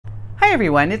Hi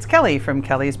everyone, it's Kelly from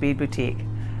Kellie's Bead Boutique.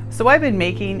 So I've been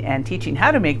making and teaching how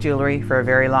to make jewelry for a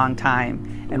very long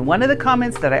time. And one of the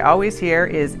comments that I always hear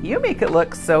is, you make it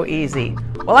look so easy.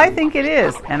 Well, I think it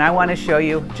is, and I want to show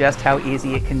you just how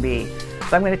easy it can be.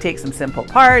 So I'm going to take some simple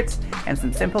parts and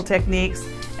some simple techniques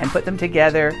and put them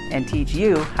together and teach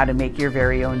you how to make your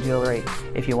very own jewelry.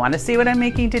 If you want to see what I'm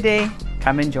making today,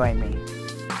 come and join me.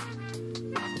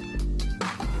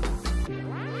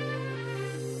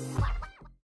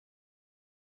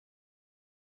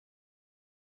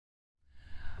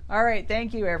 All right,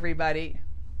 thank you everybody.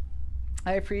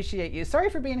 I appreciate you. Sorry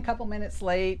for being a couple minutes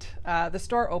late. The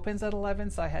store opens at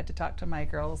 11, so I had to talk to my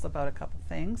girls about a couple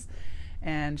things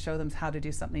and show them how to do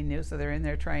something new. So they're in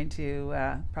there trying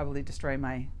to probably destroy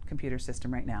my computer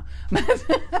system right now. But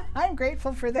I'm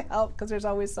grateful for the help because there's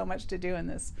always so much to do in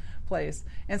this place.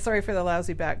 And sorry for the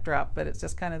lousy backdrop, but it's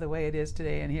just kind of the way it is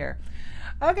today in here.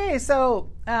 Okay, so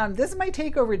this is my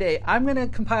takeover day. I'm going to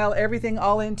compile everything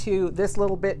all into this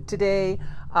little bit today.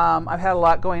 I've had a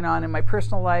lot going on in my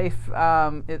personal life,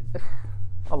 a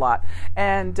lot,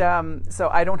 and so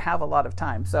I don't have a lot of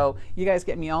time. So you guys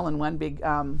get me all in one big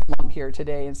lump here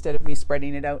today instead of me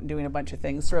spreading it out and doing a bunch of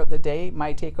things throughout the day.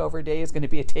 My takeover day is going to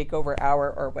be a takeover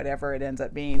hour or whatever it ends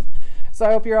up being. So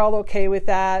I hope you're all okay with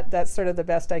that. That's sort of the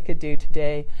best I could do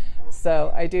today.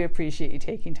 So I do appreciate you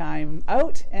taking time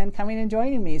out and coming and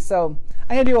joining me. So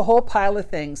I'm going to do a whole pile of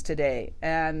things today,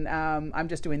 and I'm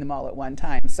just doing them all at one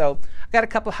time. So I've got a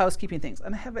couple housekeeping things,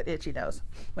 and I have an itchy nose.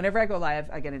 Whenever I go live,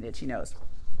 I get an itchy nose.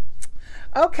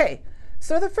 Okay,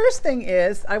 so the first thing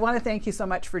is I want to thank you so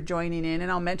much for joining in,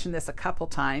 and I'll mention this a couple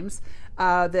times,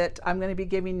 that I'm going to be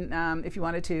giving, if you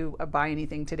wanted to buy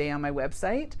anything today on my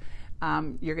website,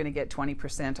 you're going to get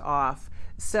 20% off.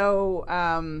 So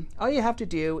all you have to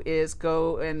do is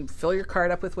go and fill your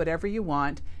card up with whatever you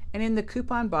want, and in the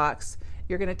coupon box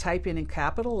you're going to type in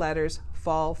capital letters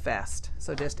Fall Fest,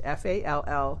 so just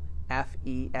FALLFEST,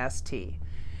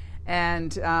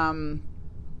 and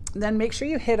then make sure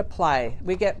you hit apply.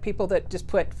 We get people that just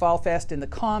put Fall Fest in the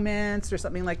comments or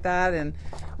something like that, and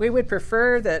we would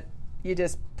prefer that you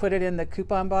just put it in the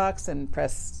coupon box and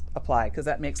press apply, because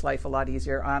that makes life a lot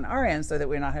easier on our end so that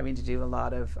we're not having to do a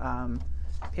lot of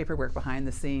paperwork behind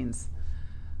the scenes.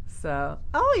 So,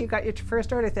 oh, you got your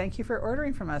first order. Thank you for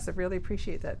ordering from us. I really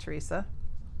appreciate that, Teresa.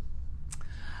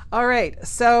 All right,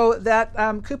 so that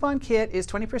coupon kit is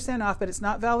 20% off, but it's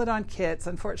not valid on kits.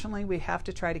 Unfortunately, we have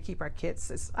to try to keep our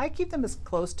kits, I keep them as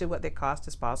close to what they cost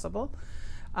as possible.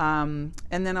 And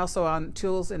then also on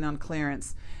tools and on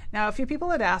clearance. Now, a few people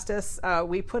had asked us,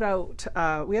 we put out,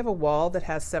 we have a wall that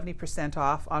has 70%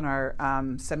 off on our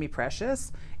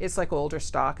semi-precious. It's like older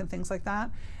stock and things like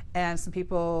that. And some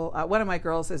people, one of my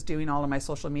girls is doing all of my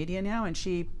social media now, and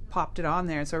she popped it on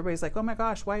there. And so everybody's like, oh my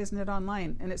gosh, why isn't it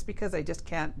online? And it's because I just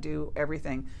can't do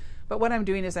everything. But what I'm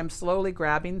doing is I'm slowly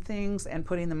grabbing things and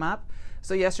putting them up.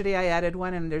 So yesterday I added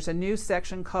one, and there's a new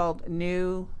section called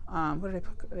new, what did I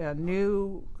put?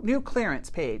 New clearance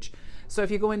page. So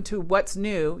if you go into what's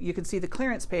new, you can see the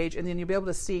clearance page, and then you'll be able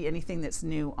to see anything that's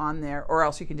new on there, or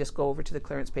else you can just go over to the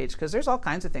clearance page, because there's all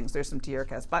kinds of things. There's some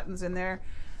Tiercast buttons in there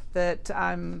that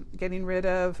I'm getting rid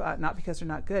of, not because they're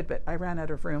not good, but I ran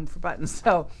out of room for buttons.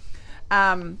 So,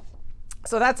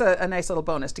 so that's a nice little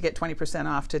bonus to get 20%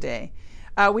 off today.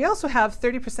 We also have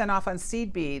 30% off on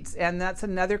seed beads, and that's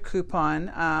another coupon.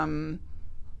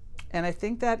 And I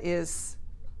think that is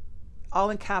all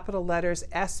in capital letters,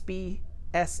 SBSALE,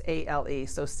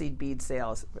 so seed bead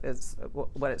sales is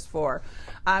what it's for.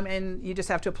 And you just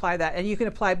have to apply that. And you can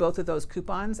apply both of those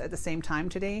coupons at the same time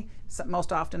today. So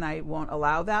most often I won't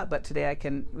allow that, but today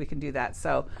we can do that.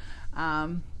 So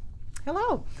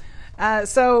hello.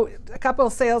 So a couple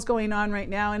of sales going on right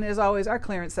now, and as always, our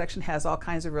clearance section has all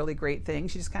kinds of really great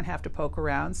things. You just kind of have to poke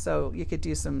around, so you could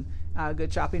do some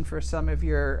good shopping for some of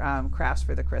your crafts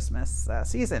for the Christmas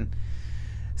season.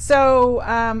 So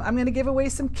I'm going to give away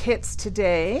some kits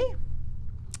today.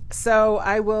 So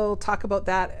I will talk about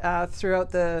that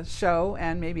throughout the show,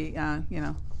 and maybe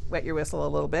wet your whistle a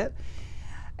little bit.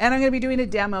 And I'm going to be doing a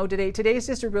demo today. Today's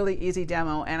just a really easy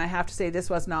demo, and I have to say this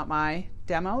was not my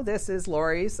demo. This is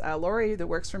Lori's. Lori that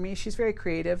works for me, she's very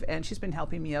creative, and she's been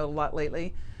helping me out a lot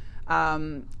lately.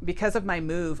 Because of my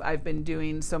move, I've been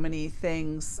doing so many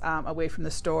things away from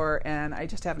the store, and I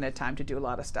just haven't had time to do a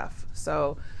lot of stuff.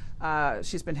 So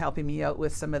she's been helping me out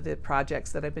with some of the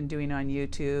projects that I've been doing on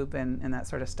YouTube and that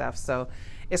sort of stuff. So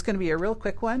it's going to be a real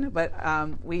quick one, but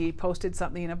we posted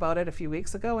something about it a few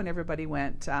weeks ago, and everybody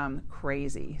went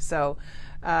crazy. So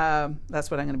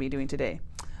that's what I'm going to be doing today.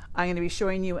 I'm going to be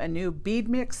showing you a new bead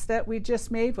mix that we just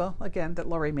made. Well, again, that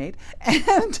Lori made.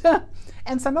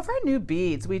 And some of our new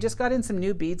beads. We just got in some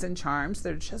new beads and charms.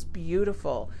 They're just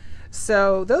beautiful.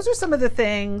 So those are some of the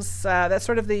things, that's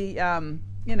sort of the,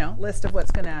 you know, list of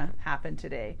what's going to happen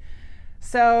today.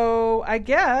 So I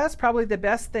guess probably the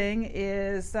best thing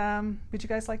is, would you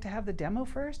guys like to have the demo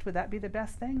first? Would that be the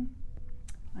best thing?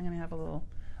 I'm going to have a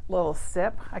little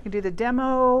sip. I can do the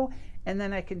demo and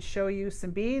then I can show you some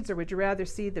beads, or would you rather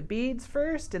see the beads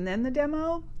first and then the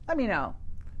demo? Let me know.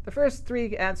 The first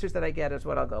 3 answers that I get is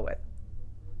what I'll go with.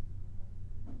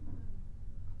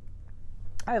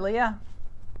 Hi, Leah.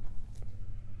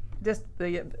 Just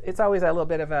it's always a little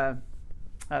bit of a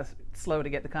slow to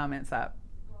get the comments up.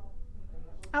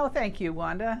 Oh, thank you,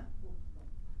 Wanda.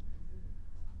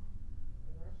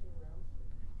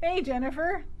 Hey,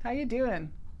 Jennifer. How you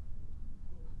doing?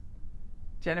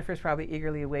 Jennifer's probably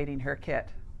eagerly awaiting her kit.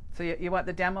 So you want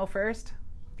the demo first?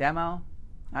 Demo?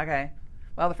 Okay.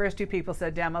 Well, the first 2 people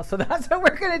said demo, so that's what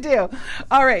we're going to do.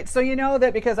 All right. So you know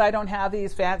that because I don't have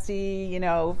these fancy, you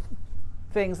know,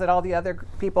 things that all the other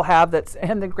people have that's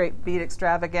in the Great Bead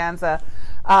Extravaganza,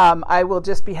 I will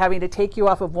just be having to take you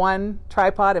off of one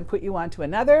tripod and put you onto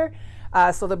another.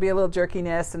 So there'll be a little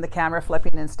jerkiness and the camera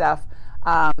flipping and stuff.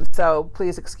 So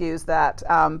please excuse that.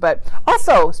 But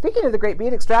also, speaking of the Great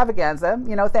Bead Extravaganza,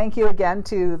 you know, thank you again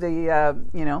to the,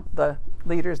 you know, the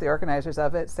leaders, the organizers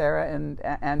of it, Sarah and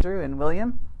Andrew and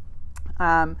William.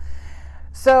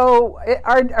 So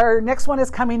our next one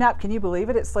is coming up. Can you believe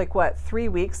it? It's like, what, 3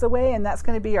 weeks away? And that's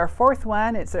going to be our 4th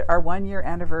one. It's our 1-year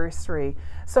anniversary.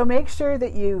 So make sure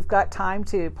that you've got time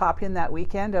to pop in that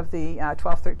weekend of the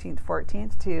 12th, 13th,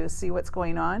 14th to see what's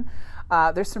going on.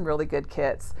 There's some really good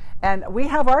kits. And we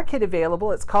have our kit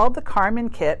available. It's called the Carmen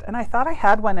kit. And I thought I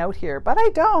had one out here, but I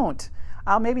don't.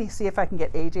 I'll maybe see if I can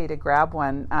get AJ to grab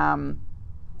one.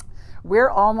 We're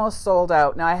almost sold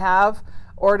out. Now I have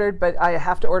ordered, but I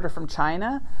have to order from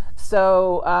China.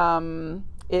 So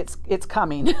it's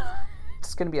coming.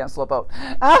 It's going to be on a slow boat.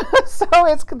 So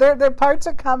their parts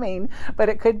are coming, but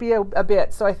it could be a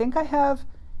bit. So I think I have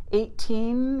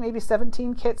 18, maybe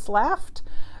 17 kits left.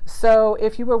 So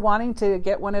if you were wanting to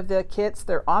get one of the kits,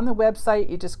 they're on the website.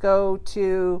 You just go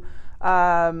to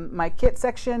my kit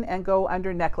section and go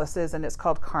under necklaces, and it's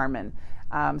called Carmen.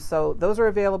 So those are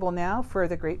available now for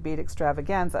the Great Bead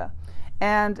Extravaganza.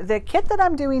 And the kit that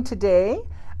I'm doing today,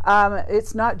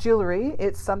 it's not jewelry.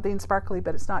 It's something sparkly,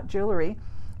 but it's not jewelry.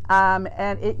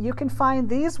 And you can find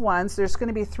these ones. There's going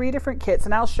to be 3 different kits,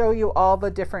 and I'll show you all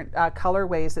the different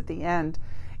colorways at the end.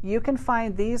 You can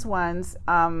find these ones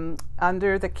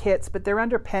under the kits, but they're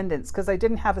under pendants because I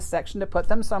didn't have a section to put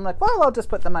them. So I'm like, well, I'll just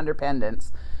put them under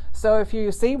pendants. So if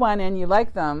you see one and you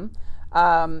like them,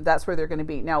 that's where they're going to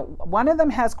be. Now, one of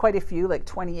them has quite a few, like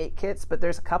 28 kits, but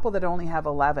there's a couple that only have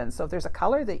 11. So if there's a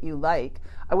color that you like,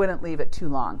 I wouldn't leave it too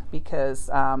long because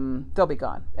they'll be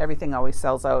gone. Everything always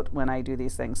sells out when I do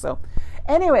these things. So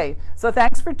anyway, so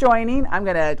thanks for joining. I'm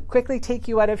going to quickly take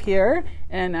you out of here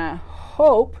and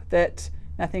hope that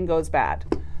nothing goes bad.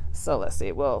 So let's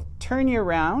see, we'll turn you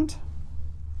around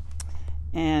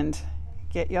and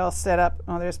get you all set up.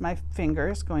 Oh, there's my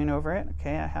fingers going over it.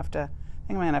 Okay, I think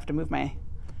I'm gonna have to move my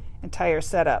entire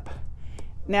setup.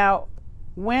 Now,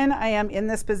 when I am in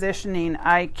this positioning,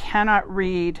 I cannot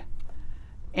read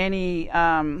any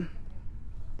of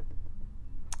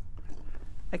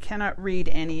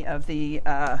the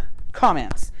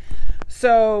comments.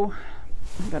 So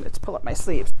I'm gonna pull up my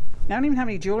sleeves. I don't even have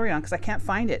any jewelry on because I can't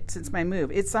find it since my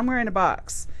move. It's somewhere in a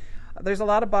box. There's a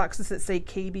lot of boxes that say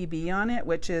KBB on it,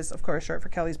 which is, of course, short for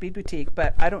Kellie's Bead Boutique,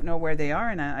 but I don't know where they are,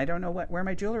 and I don't know where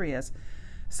my jewelry is.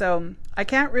 So I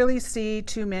can't really see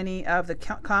too many of the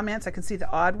comments. I can see the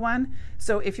odd one.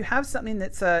 So if you have something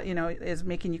that's, you know, is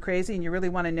making you crazy and you really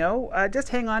want to know, just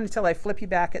hang on until I flip you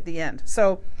back at the end.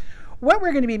 So what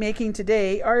we're going to be making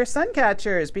today are sun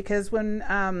catchers, because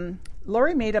when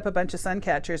Lori made up a bunch of sun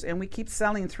catchers and we keep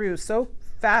selling through so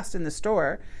fast in the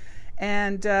store,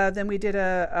 and then we did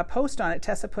a post on it.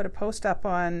 Tessa put a post up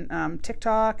on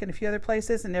TikTok and a few other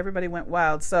places, and everybody went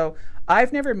wild. So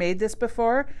I've never made this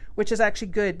before, which is actually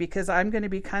good because I'm going to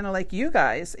be kind of like you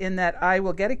guys in that I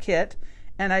will get a kit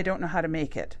and I don't know how to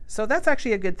make it. So that's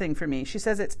actually a good thing for me. She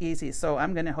says it's easy, so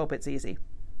I'm going to hope it's easy.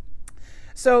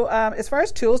 So as far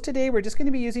as tools today, we're just going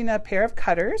to be using a pair of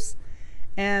cutters.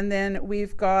 And then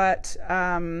we've got,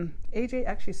 AJ,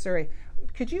 actually, sorry,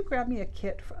 could you grab me a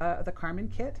kit, the Carmen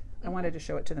kit? I wanted to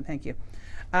show it to them, thank you.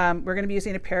 We're going to be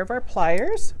using a pair of our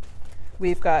pliers.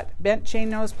 We've got bent chain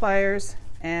nose pliers,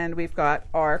 and we've got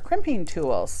our crimping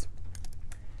tools.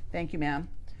 Thank you, ma'am.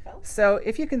 So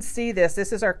if you can see this,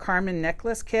 this is our Carmen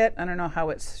necklace kit. I don't know how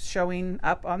it's showing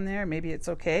up on there. Maybe it's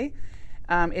okay.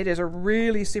 It is a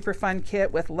really super fun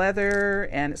kit with leather,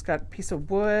 and it's got a piece of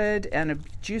wood and a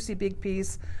juicy big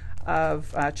piece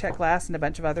of check glass and a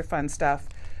bunch of other fun stuff.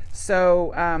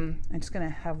 So I'm just going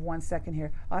to have 1 second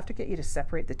here. I'll have to get you to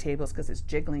separate the tables because it's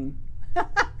jiggling.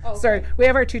 Okay. Sorry, we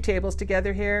have our two tables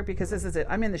together here because this is it.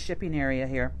 I'm in the shipping area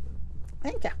here.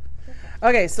 Thank you.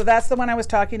 Okay, so that's the one I was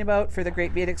talking about for the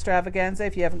Great Bead Extravaganza.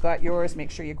 If you haven't got yours, make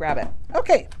sure you grab it.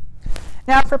 Okay,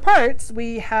 now for parts,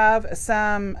 we have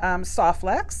some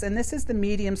Softlex, and this is the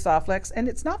medium Softlex, and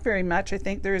it's not very much. I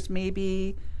think there's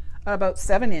maybe about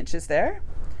 7 inches there.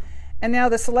 And now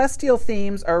the celestial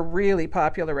themes are really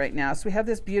popular right now. So we have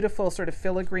this beautiful sort of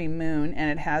filigree moon, and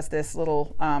it has this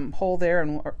little hole there,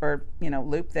 and or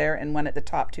loop there, and one at the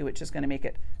top too, which is going to make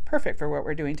it perfect for what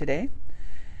we're doing today.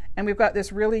 And we've got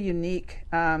this really unique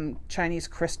Chinese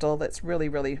crystal that's really,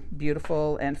 really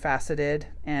beautiful and faceted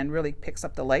and really picks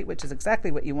up the light, which is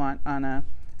exactly what you want on a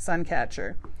sun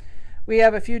catcher. We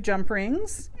have a few jump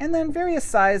rings and then various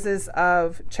sizes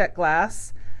of check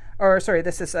glass, or sorry,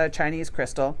 this is a Chinese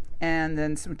crystal, and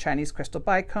then some Chinese crystal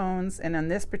bicones. And on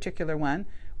this particular one,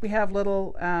 we have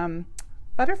little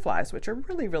butterflies, which are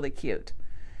really, really cute.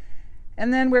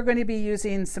 And then we're going to be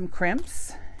using some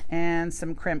crimps and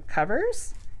some crimp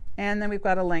covers. And then we've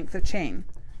got a length of chain.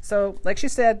 So like she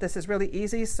said, this is really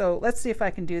easy. So let's see if I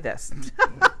can do this.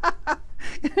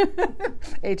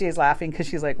 AJ's laughing because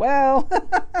she's like, well,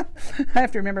 I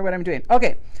have to remember what I'm doing.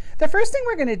 Okay, the first thing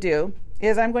we're going to do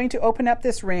is I'm going to open up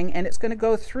this ring, and it's going to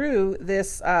go through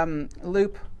this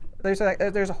loop. There's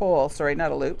a hole, sorry,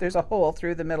 not a loop. There's a hole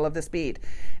through the middle of this bead.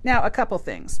 Now, a couple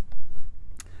things.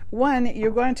 One,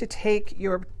 you're going to take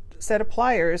your set of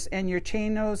pliers and your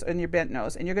chain nose and your bent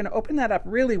nose, and you're going to open that up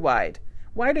really wide,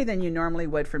 wider than you normally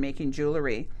would for making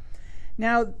jewelry.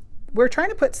 Now we're trying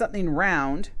to put something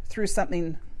round through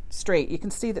something straight. You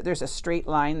can see that there's a straight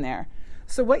line there.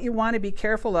 So what you want to be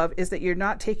careful of is that you're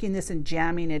not taking this and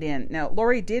jamming it in. Now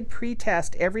Lori did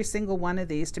pre-test every single one of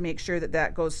these to make sure that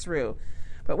that goes through,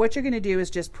 but what you're going to do is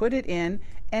just put it in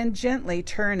and gently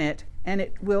turn it, and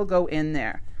it will go in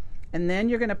there. And then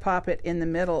you're going to pop it in the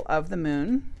middle of the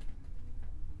moon,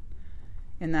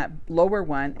 in that lower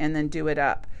one, and then do it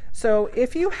up. So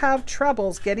if you have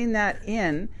troubles getting that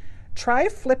in, try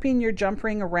flipping your jump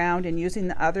ring around and using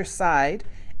the other side,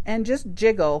 and just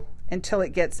jiggle until it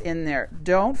gets in there.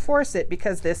 Don't force it,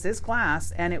 because this is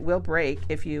glass and it will break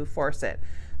if you force it.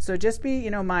 So just be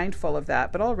mindful of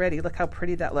that. But already look how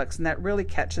pretty that looks, and that really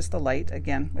catches the light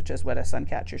again, which is what a sun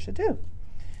catcher should do.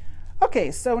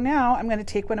 Okay, so now I'm going to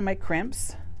take one of my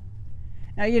crimps.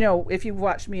 Now if you've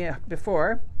watched me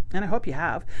before, and I hope you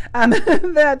have,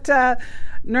 that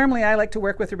normally I like to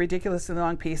work with a ridiculously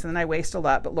long piece, and then I waste a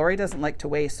lot, but Lori doesn't like to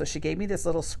waste, so she gave me this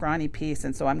little scrawny piece,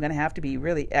 and so I'm going to have to be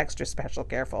really extra special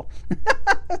careful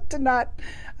to not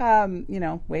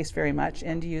waste very much,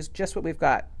 and to use just what we've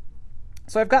got.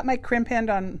 So I've got my crimp end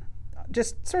on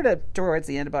just sort of towards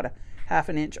the end, about a ½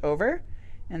 an inch over,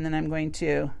 and then I'm going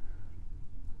to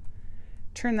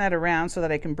turn that around so that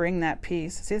I can bring that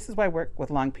piece. See, this is why I work with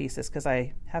long pieces, because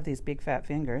I have these big fat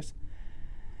fingers.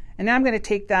 And now I'm going to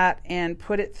take that and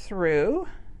put it through,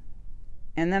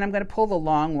 and then I'm going to pull the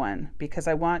long one because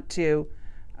I want to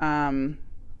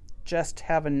just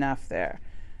have enough there.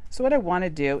 So what I want to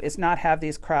do is not have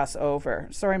these cross over.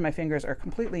 Sorry, my fingers are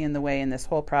completely in the way in this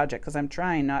whole project because I'm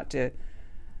trying not to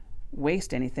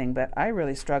waste anything, but I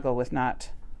really struggle with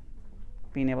not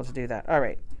being able to do that. All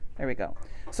right, there we go.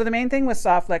 So the main thing with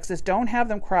Softlex is don't have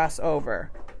them cross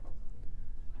over.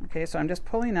 Okay, so I'm just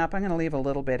pulling up. I'm going to leave a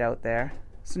little bit out there.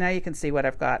 So now you can see what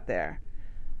I've got there.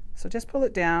 So just pull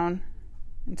it down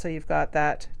until you've got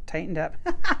that tightened up.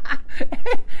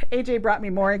 AJ brought me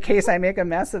more in case I make a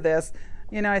mess of this.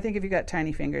 I think if you've got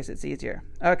tiny fingers, it's easier.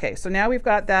 Okay, so now we've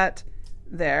got that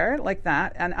there, like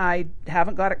that, and I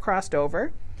haven't got it crossed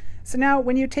over. So now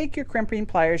when you take your crimping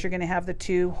pliers, you're going to have the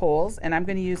 2 holes, and I'm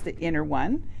going to use the inner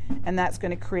one, and that's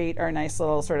going to create our nice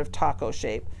little sort of taco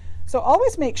shape. So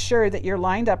always make sure that you're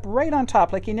lined up right on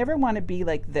top. Like, you never want to be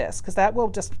like this, because that will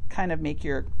just kind of make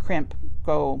your crimp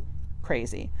go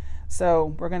crazy.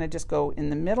 So we're going to just go in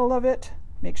the middle of it,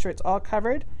 make sure it's all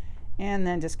covered, and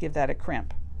then just give that a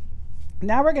crimp.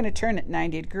 Now we're going to turn it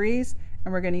 90 degrees,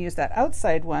 and we're going to use that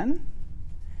outside one,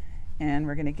 and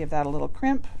we're going to give that a little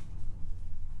crimp.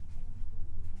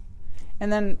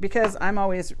 And then, because I'm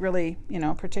always really,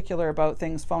 particular about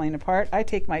things falling apart, I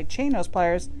take my chain nose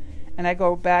pliers and I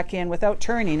go back in without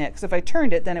turning it, because if I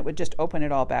turned it, then it would just open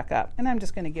it all back up. And I'm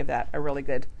just going to give that a really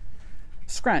good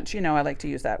scrunch. I like to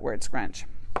use that word, scrunch.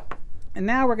 And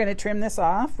now we're going to trim this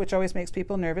off, which always makes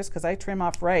people nervous because I trim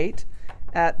off right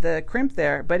at the crimp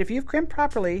there. But if you've crimped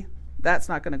properly, that's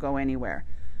not going to go anywhere.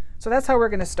 So that's how we're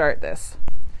going to start this.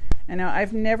 And now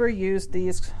I've never used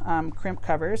these crimp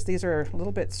covers. These are a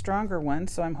little bit stronger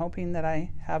ones, so I'm hoping that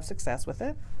I have success with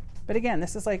it. But again,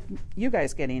 this is like you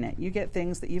guys getting it. You get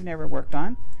things that you've never worked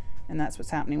on, and that's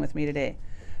what's happening with me today.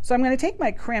 So I'm going to take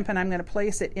my crimp and I'm going to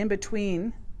place it in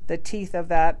between the teeth of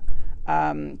that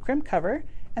crimp cover,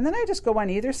 and then I just go on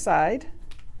either side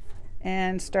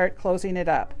and start closing it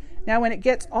up. Now when it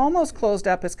gets almost closed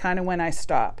up is kind of when I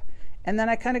stop. And then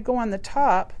I kind of go on the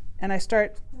top and I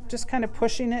start just kind of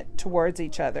pushing it towards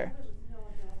each other.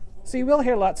 So you will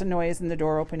hear lots of noise in the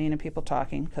door opening and people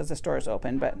talking because the store is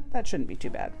open, but that shouldn't be too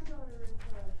bad.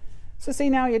 So see,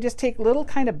 now you just take little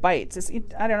kind of bites.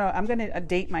 I don't know, I'm going to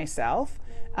date myself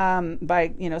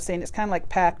by, you know, saying it's kind of like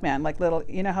Pac-Man, like little,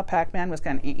 you know how Pac-Man was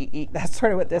kind of, that's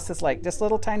sort of what this is like, just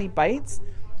little tiny bites.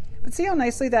 But see how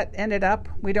nicely that ended up?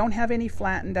 We don't have any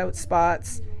flattened out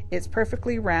spots. It's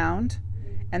perfectly round,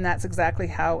 and that's exactly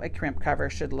how a crimp cover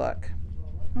should look.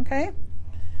 Okay?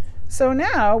 So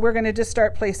now we're going to just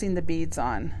start placing the beads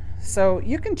on. So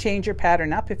you can change your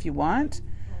pattern up if you want,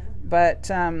 but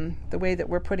the way that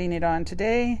we're putting it on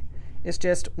today is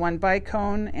just one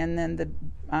bicone and then the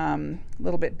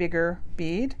little bit bigger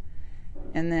bead,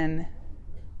 and then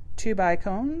two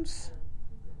bicones,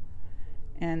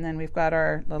 and then we've got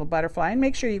our little butterfly. And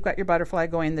make sure you've got your butterfly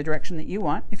going the direction that you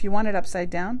want. If you want it upside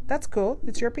down, that's cool.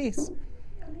 It's your piece.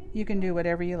 You can do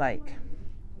whatever you like.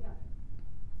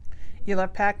 You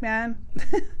love Pac-Man?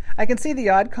 I can see the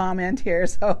odd comment here.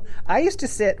 So I used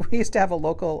to we used to have a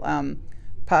local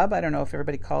pub. I don't know if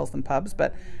everybody calls them pubs,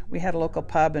 but we had a local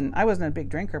pub, and I wasn't a big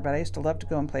drinker, but I used to love to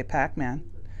go and play Pac-Man.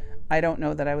 I don't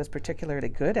know that I was particularly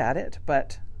good at it,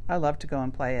 but I love to go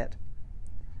and play it.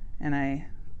 And I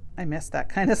miss that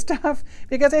kind of stuff,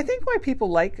 because I think why people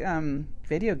like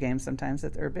video games sometimes,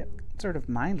 that they're a bit sort of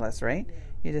mindless, right?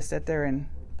 You just sit there and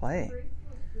play.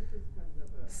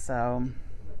 So,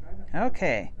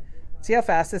 okay. See how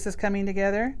fast this is coming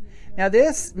together? Now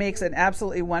this makes an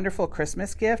absolutely wonderful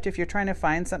Christmas gift if you're trying to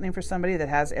find something for somebody that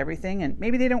has everything, and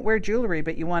maybe they don't wear jewelry,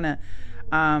 but you want to,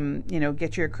 you know,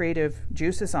 get your creative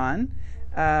juices on.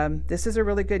 This is a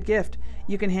really good gift.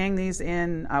 You can hang these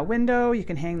in a window. You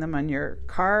can hang them on your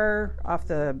car off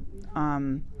the,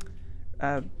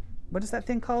 what is that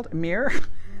thing called? A mirror?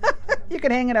 You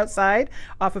can hang it outside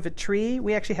off of a tree.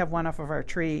 We actually have one off of our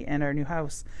tree in our new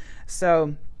house.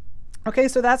 So, okay,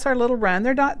 so that's our little run.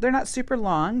 They're not super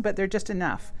long, but they're just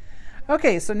enough.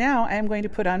 Okay, so now I am going to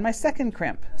put on my second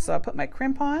crimp. So I'll put my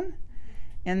crimp on,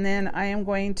 and then I am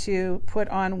going to put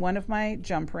on one of my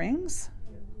jump rings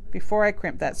before I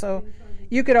crimp that. So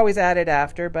you could always add it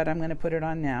after, but I'm going to put it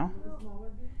on now.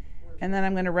 And then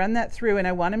I'm going to run that through, and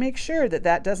I want to make sure that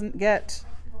that doesn't get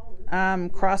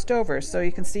crossed over. So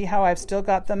you can see how I've still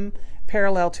got them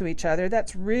parallel to each other.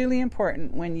 That's really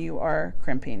important when you are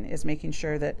crimping, is making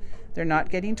sure that they're not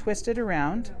getting twisted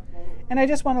around. And I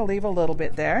just want to leave a little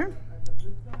bit there.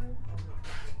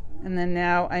 And then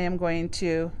now I am going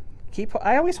to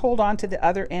I always hold on to the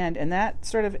other end, and that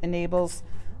sort of enables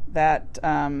that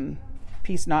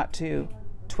piece not to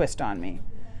twist on me.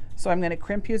 So I'm going to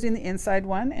crimp using the inside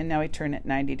one, and now I turn it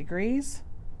 90 degrees,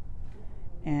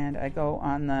 and I go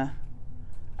on the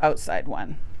outside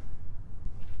one.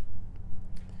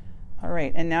 All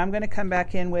right, and now I'm going to come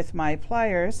back in with my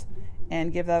pliers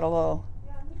and give that a little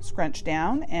scrunch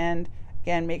down, and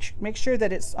again make sure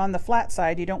that it's on the flat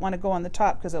side. You don't want to go on the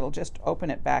top because it'll just open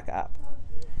it back up.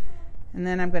 And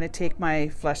then I'm going to take my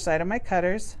flush side of my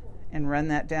cutters and run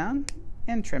that down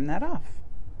and trim that off.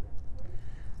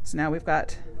 So now we've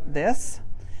got this,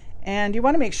 and you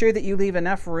want to make sure that you leave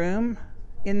enough room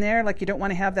in there. Like, you don't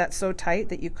want to have that so tight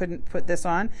that you couldn't put this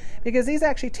on, because these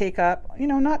actually take up, you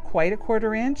know, not quite a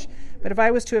 1/4 inch, but if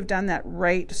I was to have done that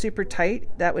right super tight,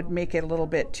 that would make it a little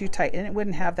bit too tight, and it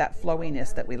wouldn't have that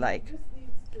flowiness that we like.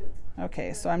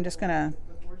 Okay, so I'm just gonna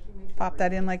pop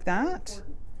that in like that,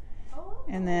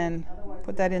 and then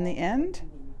put that in the end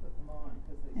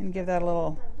and give that a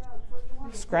little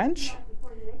scrunch,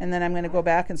 and then I'm going to go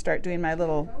back and start doing my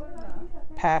little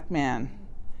Pac-Man.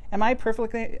 Am I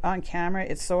perfectly on camera?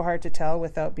 It's so hard to tell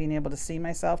without being able to see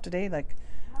myself today. Like,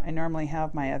 I normally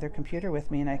have my other computer with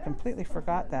me, and I completely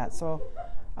forgot that, so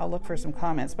I'll look for some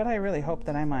comments, but I really hope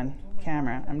that I'm on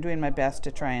camera. I'm doing my best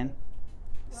to try and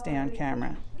stay on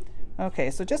camera.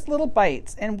 Okay, so just little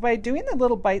bites, and by doing the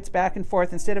little bites back and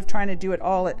forth, instead of trying to do it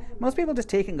all most people just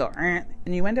take and go, and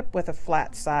you end up with a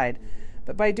flat side.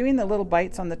 But by doing the little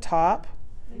bites on the top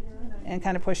and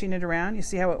kind of pushing it around, you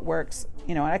see how it works.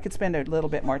 You know, I could spend a little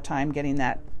bit more time getting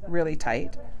that really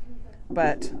tight.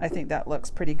 but I think that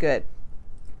looks pretty good.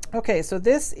 Okay, so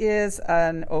this is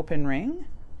an open ring.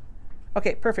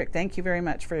 Okay, perfect. Thank you very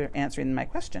much for answering my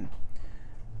question.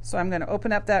 So I'm going to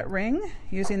open up that ring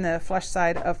using the flush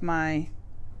side of my,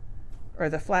 or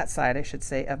the flat side, I should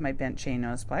say, of my bent chain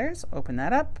nose pliers. Open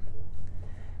that up.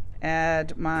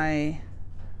 Add my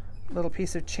little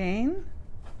piece of chain.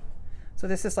 So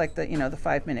this is like the, you know, the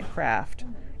 5-minute craft.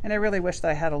 And I really wish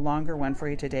that I had a longer one for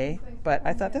you today, but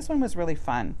I thought this one was really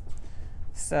fun.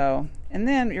 So, and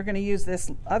then you're going to use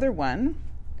this other one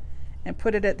and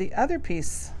put it at the other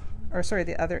piece, or sorry,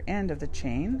 the other end of the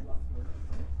chain,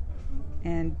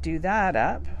 and do that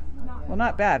up. Well,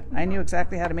 not bad. I knew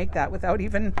exactly how to make that without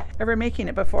even ever making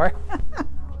it before.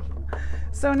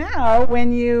 So now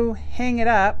when you hang it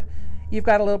up, you've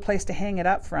got a little place to hang it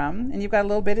up from, and you've got a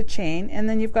little bit of chain, and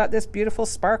then you've got this beautiful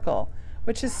sparkle,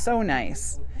 which is so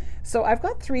nice. So I've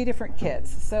got 3 different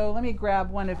kits. So let me grab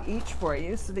one of each for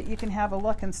you so that you can have a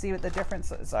look and see what the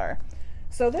differences are.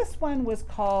 So this one was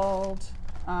called,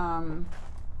 the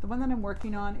one that I'm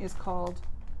working on is called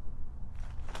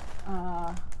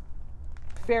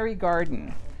Fairy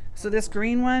Garden. So this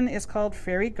green one is called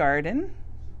Fairy Garden.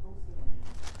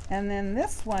 And then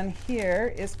this one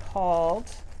here is called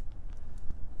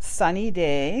Sunny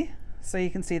Day. So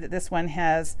you can see that this one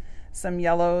has some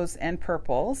yellows and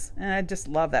purples, and I just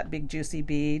love that big juicy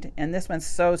bead. And this one's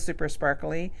so super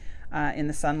sparkly in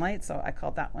the sunlight, so I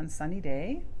called that one Sunny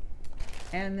Day.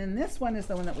 And then this one is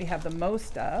the one that we have the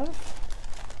most of.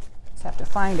 Just have to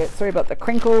find it. Sorry about the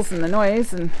crinkles and the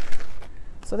noise. And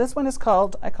so this one is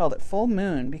called, I called it Full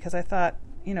Moon, because I thought,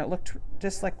 you know, it looked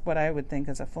just like what I would think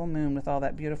as a full moon with all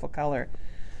that beautiful color.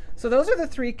 So those are the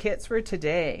 3 kits for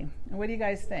today. And what do you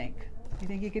guys think? Do you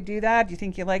think you could do that? Do you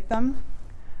think you like them?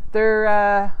 They're,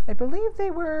 I believe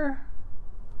they were,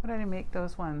 what did I make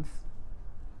those ones?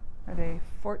 Are they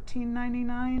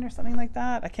 $14.99 or something like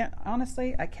that? I can't,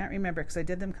 honestly, I can't remember because I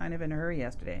did them kind of in a hurry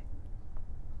yesterday.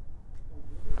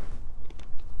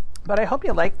 But I hope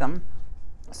you like them.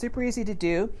 Super easy to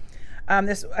do.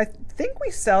 I think we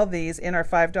sell these in our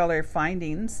 $5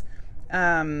 findings.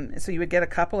 So you would get a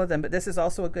couple of them, but this is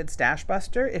also a good stash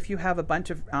buster. If you have a bunch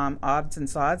of odds and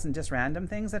sods and just random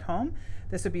things at home,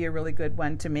 this would be a really good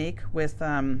one to make with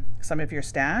some of your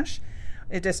stash.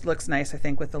 It just looks nice, I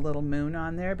think, with the little moon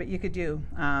on there, but you could do,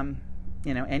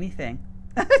 you know, anything.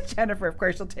 Jennifer, of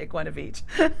course, you'll take one of each.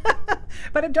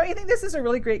 But don't you think this is a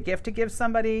really great gift to give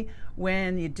somebody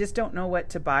when you just don't know what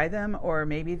to buy them, or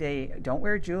maybe they don't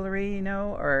wear jewelry, you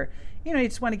know, or, you know, you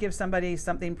just want to give somebody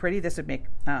something pretty? This would make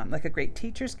like a great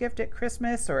teacher's gift at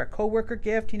Christmas, or a coworker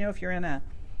gift, you know, if you're in a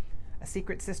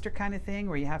secret sister kind of thing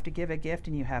where you have to give a gift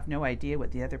and you have no idea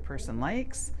what the other person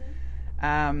likes.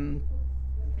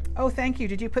 Oh, thank you.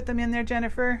 Did you put them in there,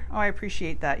 Jennifer? Oh, I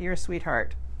appreciate that. You're a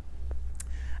sweetheart.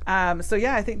 So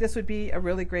yeah, I think this would be a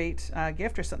really great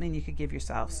gift or something you could give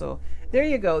yourself. So there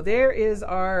you go. There is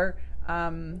our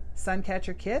sun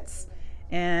catcher kits.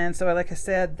 And so like I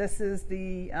said, this is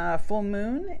the full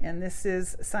moon, and this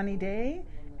is Sunny Day,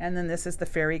 and then this is the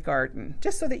Fairy Garden,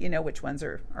 just so that you know which ones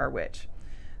are which.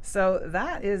 So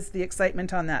that is the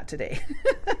excitement on that today.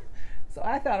 So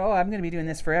I thought, oh, I'm going to be doing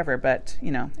this forever, but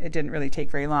you know, it didn't really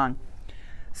take very long.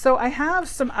 So I have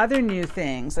some other new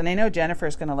things, and I know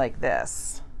Jennifer's going to like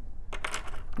this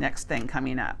next thing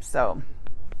coming up. So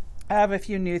I have a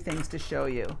few new things to show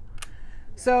you.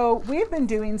 So we've been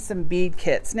doing some bead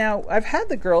kits. Now I've had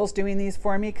the girls doing these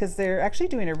for me because they're actually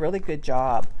doing a really good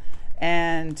job.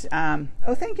 And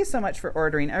oh, thank you so much for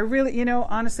ordering. I really, you know,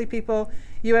 honestly, people,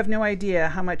 you have no idea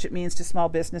how much it means to small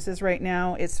businesses right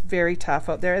now. It's very tough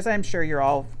out there, as I'm sure you're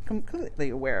all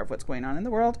completely aware of what's going on in the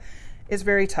world. It's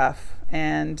very tough,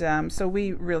 and so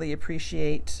we really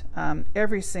appreciate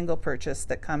every single purchase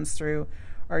that comes through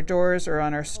our doors or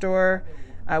on our store.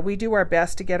 We do our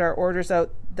best to get our orders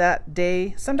out that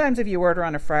day. Sometimes if you order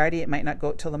on a Friday, it might not go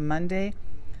out till a Monday,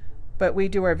 but we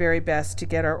do our very best to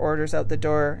get our orders out the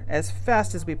door as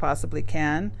fast as we possibly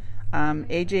can.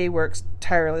 AJ works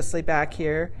tirelessly back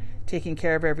here, taking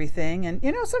care of everything. And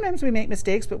you know, sometimes we make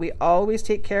mistakes, but we always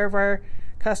take care of our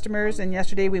customers. And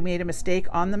yesterday we made a mistake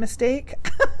on the mistake.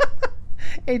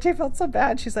 AJ felt so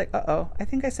bad. She's like, uh-oh, I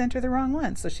think I sent her the wrong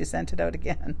one. So she sent it out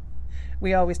again.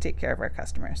 We always take care of our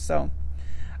customers. So,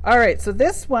 all right, so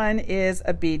this one is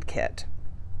a bead kit.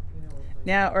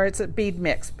 Now, or it's a bead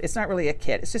mix. It's not really a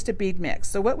kit, it's just a bead mix.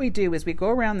 So what we do is we go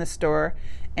around the store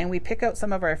and we pick out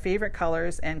some of our favorite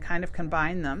colors and kind of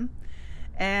combine them.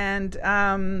 And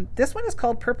this one is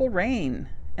called Purple Rain.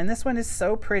 And this one is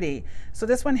so pretty. So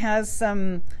this one has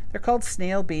some, they're called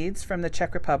snail beads from the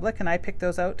Czech Republic, and I picked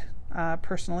those out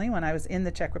personally when I was in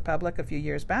the Czech Republic a few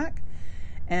years back.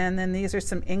 And then these are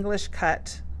some English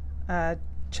cut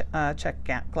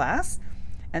check glass.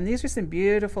 And these are some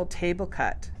beautiful table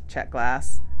cut check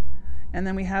glass. And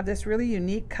then we have this really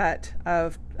unique cut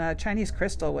of Chinese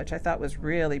crystal, which I thought was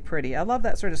really pretty. I love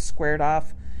that sort of squared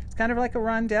off. It's kind of like a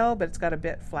rondelle, but it's got a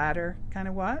bit flatter kind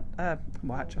of watch.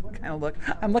 Kind of look.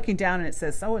 I'm looking down and it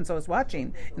says so-and-so is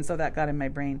watching. And so that got in my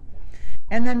brain.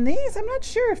 And then these, I'm not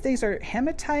sure if these are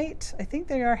hematite. I think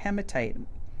they are hematite.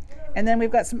 And then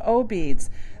we've got some O beads.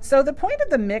 So the point of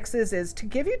the mixes is to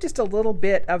give you just a little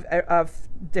bit of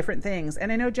different things.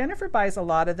 And I know Jennifer buys a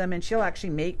lot of them, and she'll actually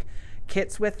make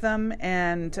kits with them,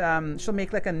 and she'll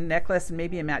make like a necklace and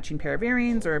maybe a matching pair of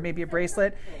earrings or maybe a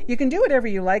bracelet. You can do whatever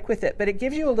you like with it, but it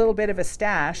gives you a little bit of a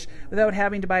stash without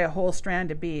having to buy a whole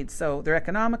strand of beads. So they're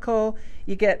economical.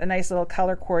 You get a nice little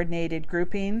color coordinated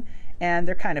grouping, and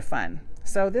they're kind of fun.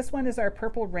 So this one is our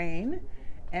Purple Rain,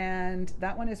 and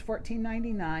that one is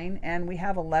 $14.99, and we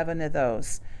have 11 of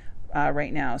those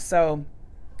right now. So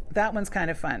that one's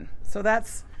kind of fun. So that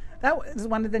is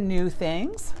one of the new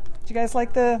things. Do you guys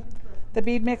like the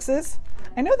bead mixes?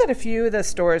 I know that a few of the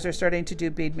stores are starting to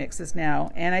do bead mixes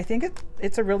now, and I think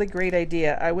it's a really great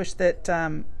idea. I wish that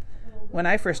when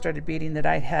I first started beading that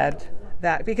I had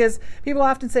that, because people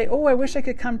often say, oh, I wish I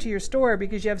could come to your store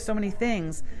because you have so many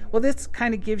things. Well, this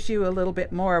kind of gives you a little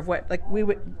bit more of what, like we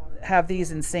would have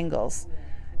these in singles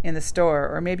in the store,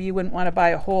 or maybe you wouldn't want to buy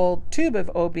a whole tube of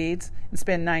O beads and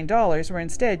spend $9, where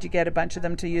instead you get a bunch of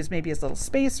them to use maybe as little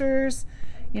spacers,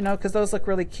 you know, because those look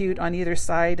really cute on either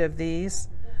side of these.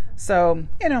 So,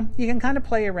 you know, you can kind of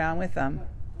play around with them.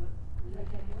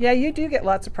 Yeah, you do get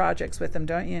lots of projects with them,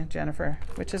 don't you, Jennifer?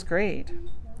 Which is great.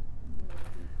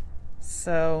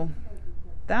 So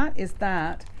that is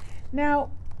that.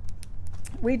 Now,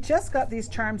 we just got these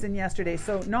charms in yesterday,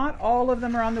 so not all of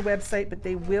them are on the website, but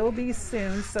they will be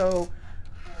soon. So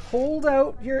hold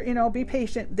out your, you know, be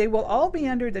patient. They will all be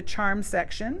under the charm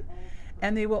section,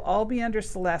 and they will all be under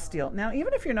Celestial. Now,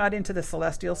 even if you're not into the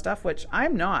Celestial stuff, which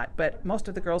I'm not, but most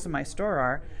of the girls in my store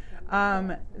are,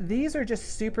 these are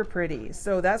just super pretty.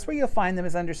 So that's where you'll find them,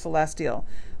 is under Celestial.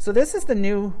 So this is the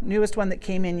newest one that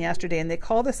came in yesterday, and they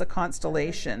call this a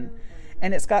constellation.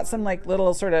 And it's got some like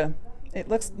little sort of,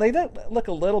 they look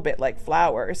a little bit like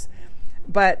flowers,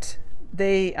 but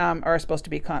they are supposed to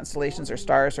be constellations or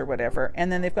stars or whatever.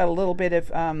 And then they've got a little bit of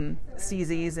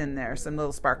CZs in there, some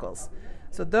little sparkles.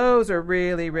 So those are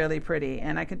really, really pretty.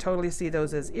 And I can totally see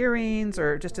those as earrings,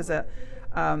 or just as a,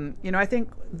 you know, I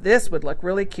think this would look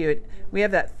really cute. We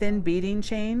have that thin beading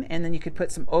chain, and then you could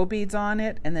put some O beads on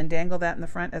it and then dangle that in the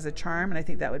front as a charm. And I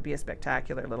think that would be a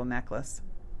spectacular little necklace.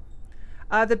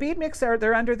 The bead mix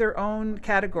they're under their own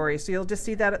category. So you'll just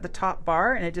see that at the top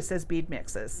bar, and it just says bead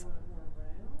mixes.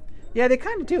 Yeah, they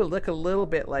kind of do look a little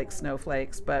bit like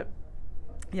snowflakes, but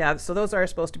yeah, so those are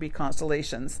supposed to be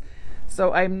constellations.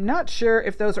 So I'm not sure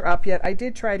if those are up yet. I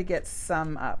did try to get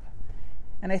some up.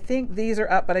 And I think these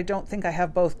are up, but I don't think I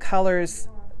have both colors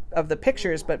of the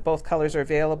pictures, but both colors are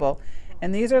available.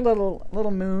 And these are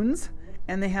little moons,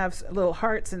 and they have little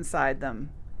hearts inside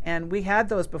them. And we had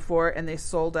those before, and they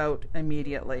sold out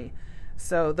immediately.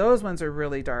 So those ones are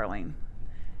really darling.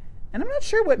 And I'm not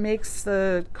sure what makes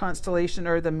the constellation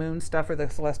or the moon stuff or the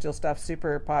celestial stuff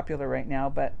super popular right now,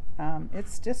 but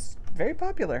it's just very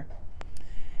popular.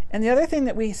 And the other thing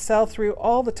that we sell through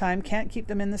all the time, can't keep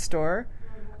them in the store,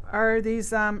 are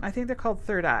these, I think they're called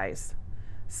third eyes.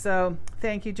 So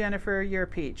thank you, Jennifer, you're a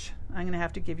peach. I'm going to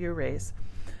have to give you a raise.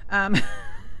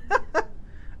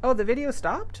 Oh, the video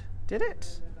stopped? Did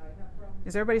it?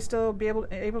 Is everybody still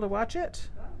able to watch it?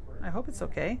 I hope it's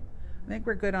okay. I think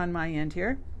we're good on my end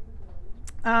here.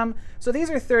 So these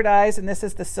are third eyes, and this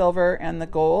is the silver and the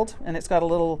gold, and it's got a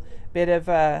little bit of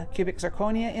cubic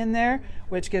zirconia in there,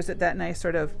 which gives it that nice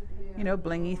sort of, you know,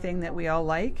 blingy thing that we all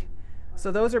like.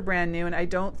 So those are brand new, and I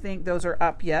don't think those are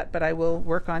up yet, but I will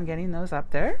work on getting those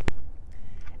up there.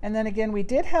 And then again, we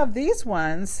did have these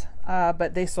ones,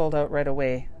 but they sold out right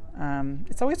away.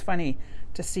 It's always funny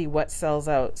to see what sells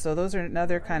out. So those are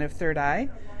another kind of third eye,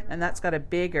 and that's got a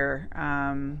bigger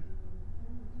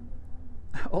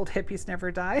old hippies never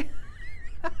die.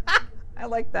 I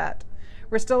like that.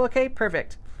 We're still okay?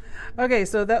 Perfect. Okay,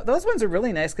 so those ones are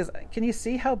really nice, because can you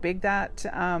see how big that,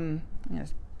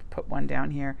 just put one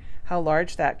down here, how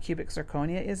large that cubic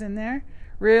zirconia is in there?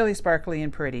 Really sparkly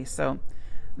and pretty. So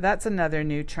that's another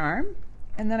new charm.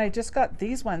 And then I just got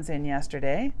these ones in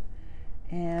yesterday,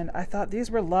 and I thought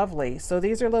these were lovely. So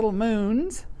these are little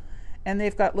moons, and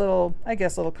they've got little, I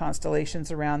guess, little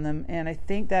constellations around them, and I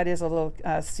think that is a little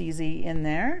CZ in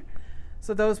there.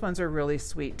 So those ones are really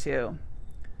sweet too.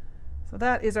 So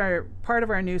that is our part of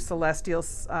our new celestial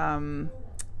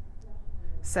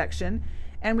section.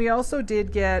 And we also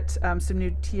did get some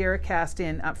new tiara cast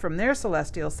in from their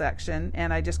Celestial section,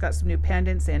 and I just got some new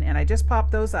pendants in, and I just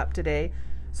popped those up today.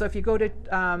 So if you go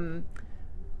to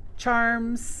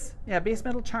Charms, yeah, Base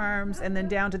Metal Charms, and then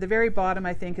down to the very bottom,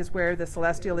 I think, is where the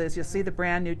Celestial is. You'll see the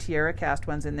brand new tiara cast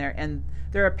ones in there, and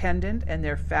they're a pendant, and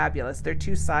they're fabulous. They're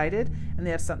two-sided, and they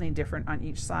have something different on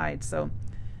each side. So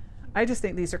I just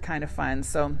think these are kind of fun.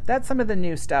 So that's some of the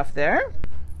new stuff there.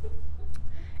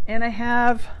 And I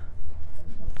have,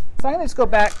 so I'm going to just go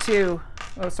back to,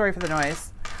 oh, sorry for the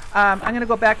noise. I'm going to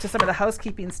go back to some of the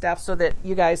housekeeping stuff so that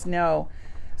you guys know.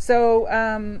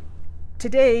 So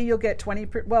today you'll get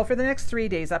well, for the next 3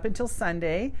 days up until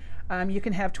Sunday, you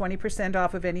can have 20%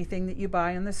 off of anything that you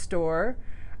buy in the store,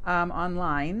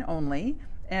 online only.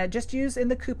 And just use in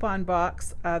the coupon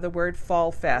box the word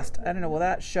Fall Fest. I don't know, will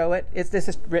that show it? This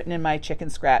is written in my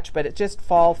chicken scratch, but it's just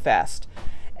Fall Fest.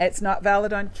 It's not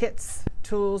valid on kits,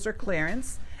 tools, or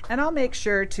clearance. And I'll make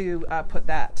sure to put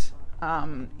that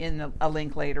in a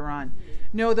link later on.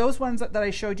 No, those ones that I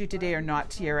showed you today are not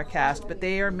tiara cast, but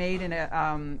they are made in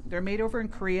they're made over in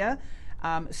Korea.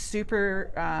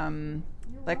 Super,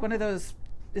 like one of those,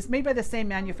 it's made by the same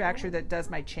manufacturer that does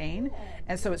my chain,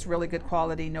 and so it's really good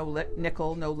quality, no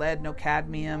nickel, no lead, no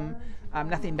cadmium,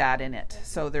 nothing bad in it.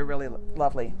 So they're really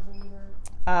lovely.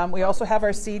 We also have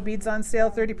our seed beads on sale,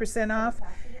 30% off,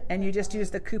 and you just use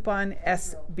the coupon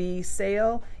SB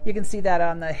sale. You can see that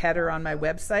on the header on my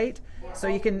website. So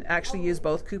you can actually use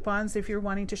both coupons if you're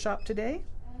wanting to shop today.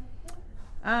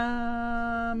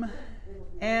 And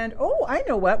oh, I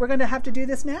know what, we're going to have to do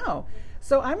this now.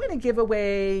 So I'm going to give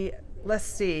away, let's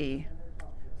see,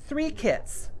 3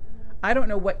 kits. I don't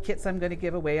know what kits I'm going to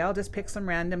give away. I'll just pick some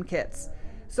random kits.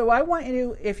 So I want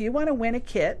you, if you want to win a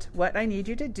kit, what I need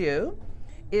you to do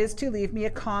is to leave me a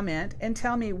comment and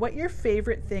tell me what your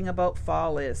favorite thing about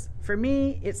fall is. For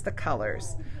me, it's the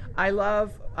colors. I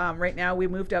love, right now we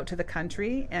moved out to the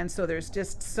country, and so there's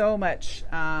just so much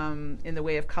in the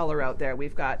way of color out there.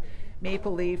 We've got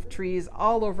maple leaf trees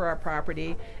all over our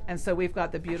property, and so we've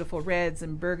got the beautiful reds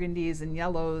and burgundies and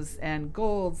yellows and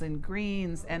golds and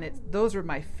greens, and those are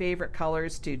my favorite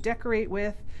colors to decorate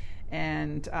with,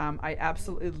 and I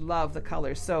absolutely love the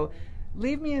colors. So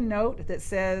leave me a note that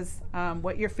says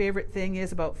what your favorite thing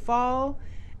is about fall,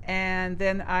 and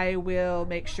then I will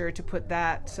make sure to put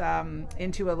that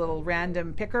into a little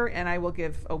random picker, and I will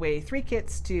give away 3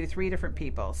 kits to 3 different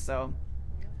people. So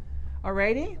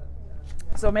alrighty,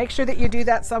 so make sure that you do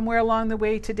that somewhere along the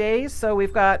way today. So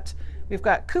we've got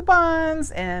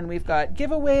coupons, and we've got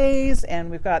giveaways, and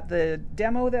we've got the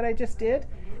demo that I just did.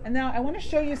 And now I want to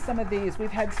show you some of these. We've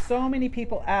had so many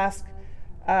people ask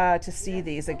to see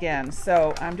these again.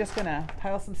 So I'm just going to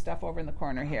pile some stuff over in the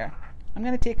corner here. I'm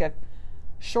going to take a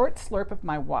short slurp of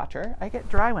my water. I get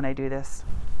dry when I do this.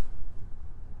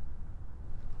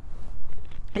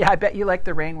 Yeah, I bet you like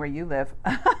the rain where you live.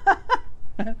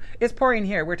 It's pouring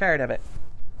here. We're tired of it.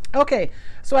 Okay,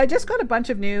 so I just got a bunch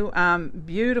of new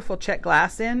beautiful check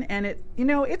glass in, and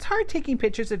it's hard taking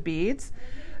pictures of beads.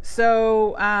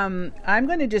 So I'm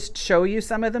going to just show you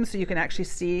some of them so you can actually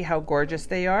see how gorgeous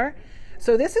they are.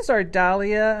 So this is our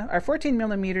Dahlia, our 14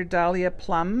 millimeter Dahlia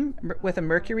plum with a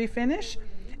mercury finish,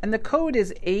 and the code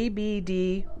is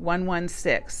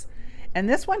ABD116. And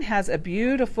this one has a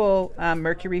beautiful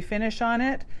mercury finish on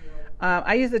it.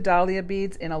 I use the Dahlia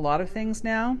beads in a lot of things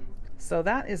now. So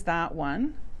that is that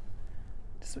one.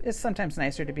 It's sometimes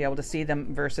nicer to be able to see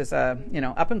them versus,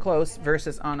 up and close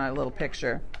versus on a little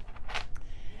picture.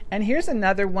 And here's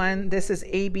another one. This is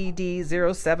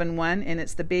ABD071, and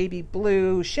it's the baby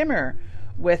blue shimmer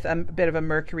with a bit of a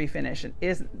mercury finish. And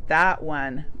isn't that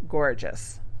one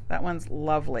gorgeous? That one's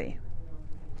lovely.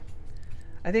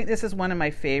 I think this is one of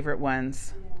my favorite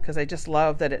ones because I just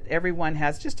love that every one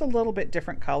has just a little bit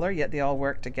different color, yet they all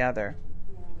work together.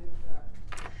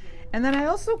 And then I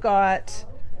also got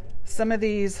some of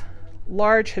these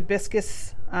large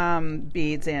hibiscus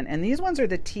beads in, and these ones are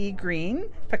the tea green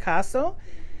Picasso.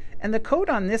 And the code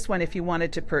on this one, if you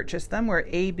wanted to purchase them, were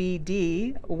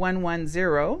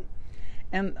ABD110.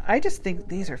 And I just think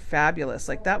these are fabulous.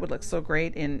 Like, that would look so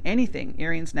great in anything.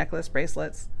 Earrings, necklace,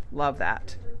 bracelets. Love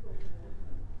that.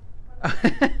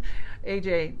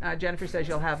 AJ, Jennifer says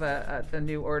you'll have a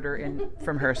new order in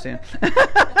from her soon.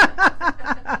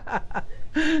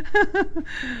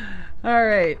 All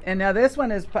right. And now this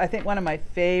one is, I think, one of my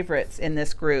favorites in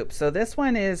this group. So this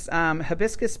one is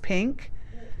hibiscus pink.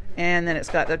 And then it's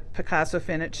got the Picasso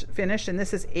finish, and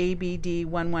this is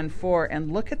ABD114.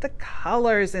 And look at the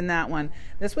colors in that one.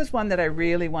 This was one that I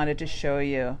really wanted to show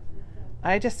you.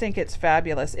 I just think it's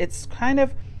fabulous. It's kind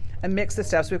of a mix of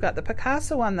stuff. So we've got the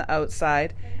Picasso on the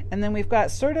outside, and then we've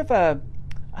got sort of a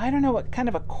I don't know, what kind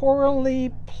of a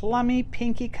corally, plummy,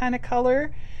 pinky kind of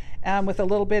color, with a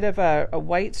little bit of a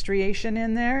white striation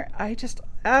in there. I just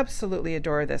absolutely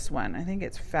adore this one. I think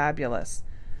it's fabulous.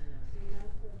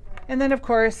 And then, of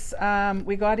course,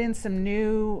 we got in some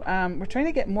new, we're trying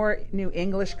to get more new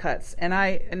English cuts. And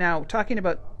now talking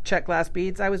about check glass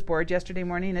beads, I was bored yesterday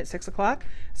morning at 6 o'clock,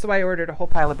 so I ordered a whole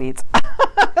pile of beads.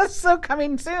 So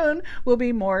coming soon will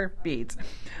be more beads.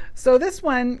 So this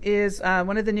one is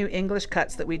one of the new English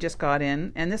cuts that we just got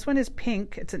in. And this one is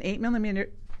pink. It's an 8mm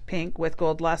pink with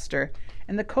gold luster.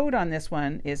 And the code on this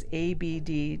one is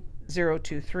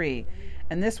ABD023.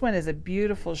 And this one is a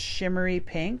beautiful shimmery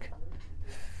pink.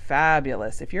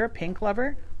 Fabulous. If you're a pink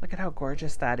lover, look at how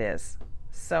gorgeous that is.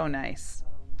 So nice.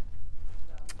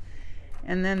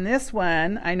 And then this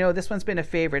one, I know this one's been a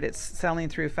favorite. It's selling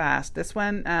through fast. This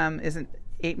one is an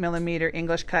 8mm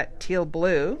English cut teal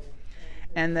blue,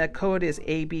 and the code is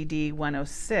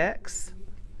ABD106.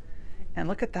 And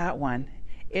look at that one.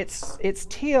 It's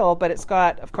teal, but it's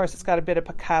got, of course, it's got a bit of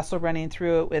Picasso running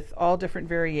through it with all different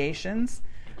variations.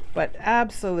 But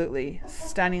absolutely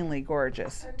stunningly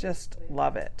gorgeous. Just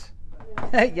love it.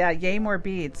 Yeah, yay, more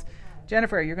beads.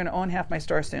 Jennifer, you're going to own half my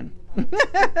store soon.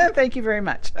 Thank you very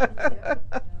much.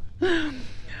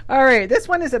 All right, this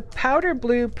one is a powder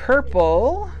blue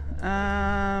purple.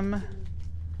 Can't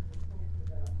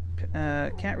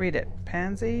read it.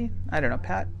 Pansy? I don't know.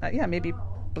 Yeah, maybe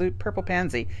blue purple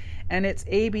pansy. And it's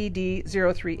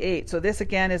ABD038. So this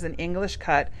again is an English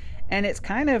cut. And it's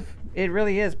kind of, it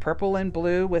really is purple and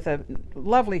blue with a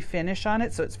lovely finish on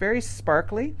it. So it's very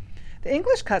sparkly. The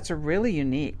English cuts are really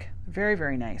unique. Very,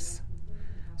 very nice.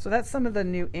 So that's some of the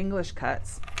new English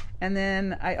cuts. And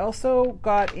then I also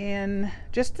got in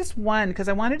just this one because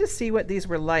I wanted to see what these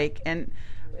were like and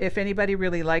if anybody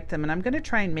really liked them. And I'm going to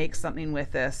try and make something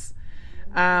with this.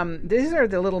 These are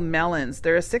the little melons.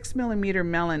 They're a 6mm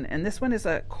melon. And this one is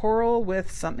a coral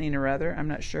with something or other. I'm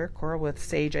not sure. Coral with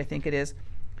sage, I think it is.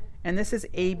 And this is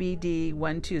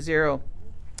ABD120.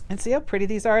 And see how pretty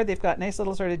these are? They've got nice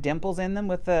little sort of dimples in them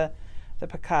with the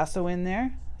Picasso in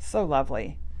there. So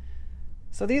lovely.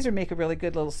 So these make a really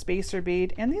good little spacer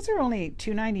bead. And these are only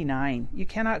 $2.99. You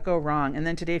cannot go wrong. And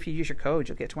then today, if you use your code,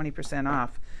 you'll get 20%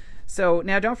 off. So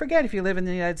now don't forget, if you live in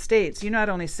the United States, you not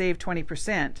only save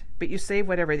 20%, but you save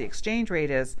whatever the exchange rate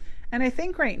is. And I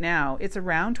think right now it's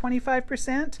around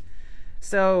 25%.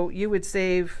 So you would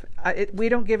save, we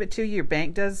don't give it to you, your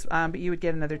bank does, but you would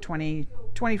get another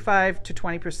 25 to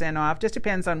 20% off. Just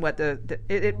depends on what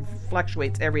it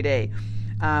fluctuates every day,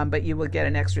 but you will get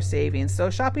an extra savings. So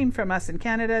shopping from us in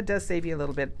Canada does save you a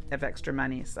little bit of extra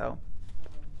money. So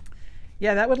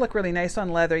yeah, that would look really nice on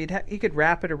leather. You could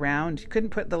wrap it around. You couldn't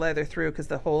put the leather through because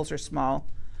the holes are small,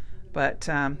 but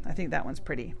I think that one's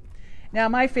pretty. Now,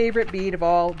 my favorite bead of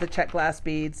all the check glass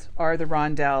beads are the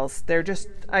rondelles. They're just,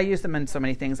 I use them in so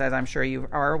many things, as I'm sure you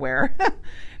are aware.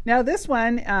 Now, this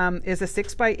one is a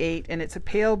 6x8, and it's a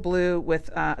pale blue with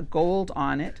gold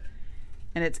on it.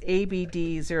 And it's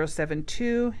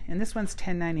ABD072, and this one's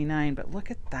 $10.99, but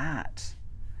look at that.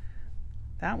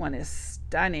 That one is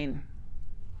stunning.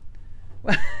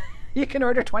 You can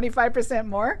order 25%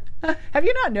 more. Have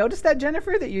you not noticed that,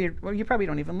 Jennifer? That you probably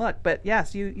don't even look, but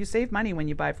yes, you save money when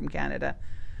you buy from Canada.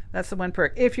 That's the one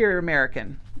perk if you're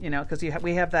American, because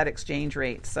we have that exchange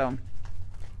rate. So,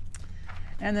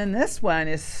 and then this one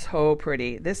is so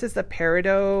pretty. This is the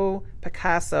Peridot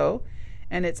Picasso,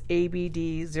 and it's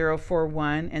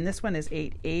ABD041, and this one is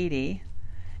 $8.80.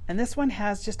 And this one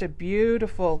has just a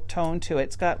beautiful tone to it.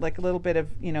 It's got like a little bit of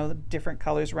different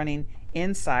colors running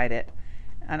inside it.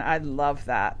 And I love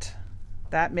that.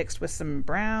 That mixed with some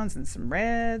browns and some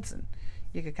reds, and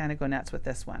you could kind of go nuts with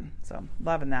this one. So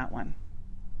loving that one.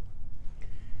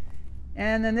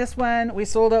 And then this one we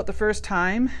sold out the first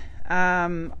time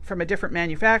from a different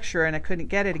manufacturer, and I couldn't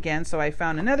get it again, so I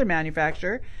found another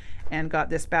manufacturer and got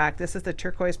this back. This is the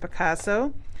Turquoise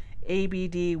Picasso,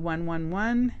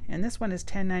 ABD111, and this one is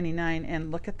 $10.99.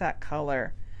 And look at that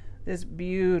color. This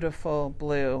beautiful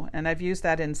blue, and I've used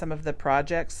that in some of the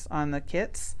projects on the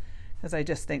kits because I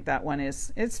just think that one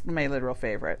it's my literal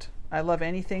favorite. I love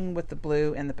anything with the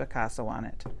blue and the Picasso on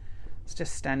it. It's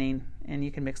just stunning, and you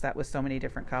can mix that with so many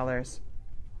different colors.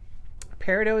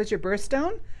 Peridot is your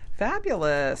birthstone?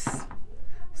 Fabulous.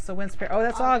 So when's oh,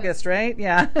 that's August, right?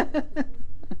 Yeah.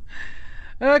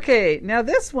 Okay, now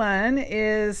this one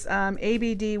is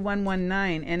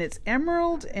ABD119, and it's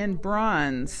emerald and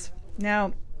bronze.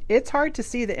 Now, it's hard to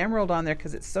see the emerald on there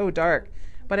because it's so dark,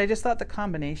 but I just thought the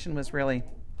combination was really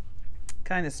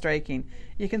kind of striking.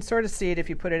 You can sort of see it if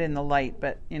you put it in the light,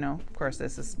 but of course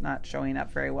this is not showing up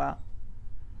very well.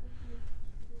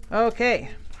 Okay,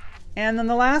 And then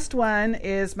the last one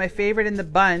is my favorite in the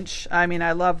bunch. I mean,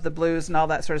 I love the blues and all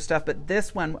that sort of stuff, but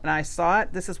this one, when I saw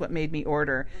it, this is what made me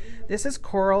order. This is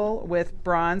coral with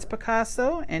bronze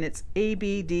Picasso, and it's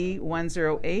ABD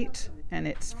 108, and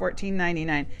it's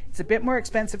 $14.99. It's a bit more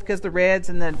expensive because the reds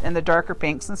and the darker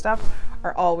pinks and stuff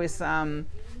are always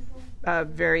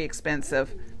very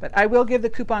expensive. But I will give the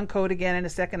coupon code again in a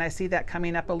second. I see that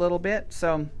coming up a little bit.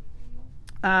 So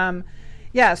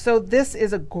yeah, so this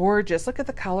is a gorgeous, look at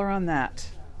the color on that.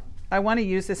 I want to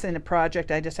use this in a project.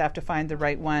 I just have to find the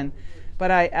right one.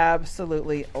 But I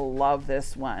absolutely love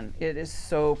this one. It is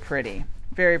so pretty.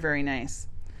 Very, very nice.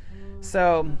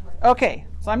 So, okay.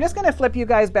 So I'm just going to flip you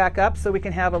guys back up so we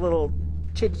can have a little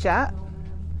chit chat.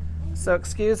 So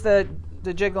excuse the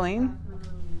jiggling.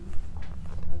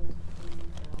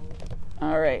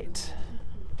 All right.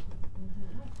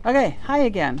 Okay, hi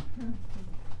again.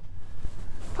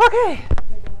 Okay.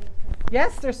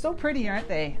 Yes, they're so pretty, aren't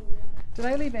they? Did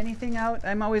I leave anything out?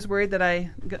 I'm always worried that I'm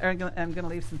going to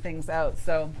leave some things out.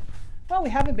 So, well, we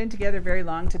haven't been together very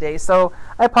long today, so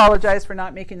I apologize for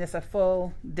not making this a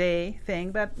full day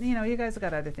thing, but you know, you guys have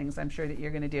got other things I'm sure that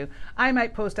you're going to do. I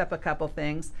might post up a couple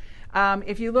things.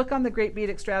 If you look on the Great Bead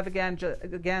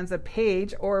Extravaganza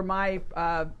page or my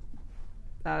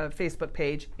Facebook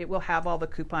page, it will have all the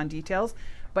coupon details,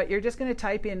 but you're just going to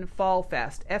type in Fall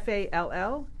Fest,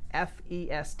 FALLFEST,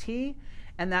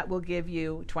 and that will give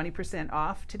you 20%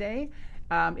 off today.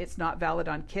 It's not valid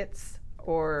on kits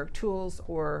or tools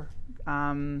or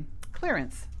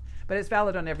clearance, but it's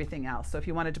valid on everything else. So if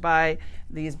you wanted to buy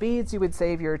these beads, you would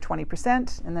save your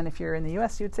 20%, and then if you're in the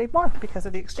US, you'd save more because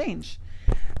of the exchange.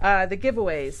 The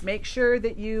giveaways, make sure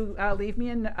that you leave me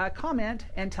a comment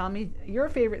and tell me your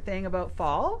favorite thing about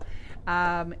fall.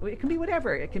 It can be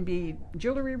whatever. It can be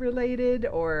jewelry related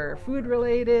or food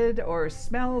related or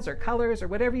smells or colors or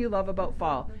whatever you love about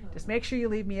fall. Just make sure you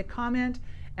leave me a comment,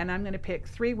 and I'm going to pick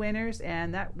 3 winners,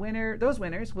 and those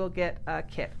winners will get a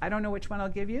kit. I don't know which one I'll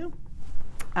give you.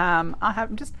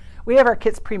 We have our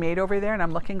kits pre-made over there, and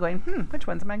I'm looking going, which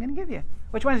ones am I going to give you?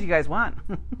 Which ones do you guys want?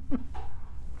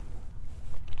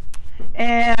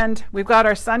 And we've got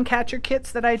our sun catcher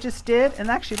kits that I just did, and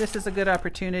actually this is a good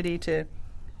opportunity to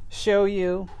show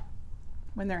you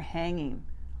when they're hanging.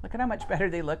 Look at how much better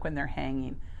they look when they're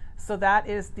hanging. So that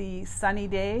is the sunny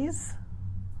days.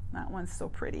 That one's so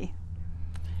pretty.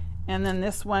 And then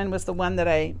this one was the one that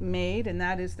I made, and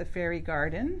that is the fairy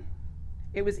garden.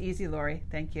 It was easy, Lori.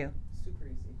 Thank you. Super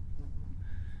easy.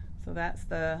 So that's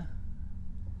the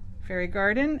fairy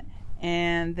garden.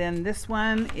 And then this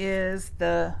one is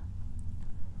the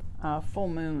full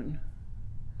moon.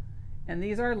 And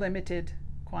these are limited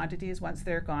quantities. Once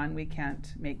they're gone, we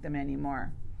can't make them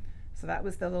anymore. So that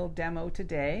was the little demo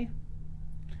today.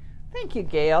 Thank you,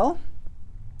 Gail.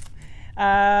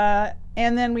 And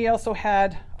then we also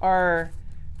had our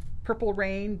Purple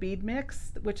Rain bead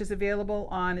mix, which is available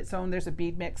on its own. There's a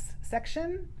bead mix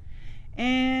section.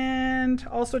 And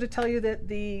also to tell you that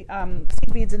the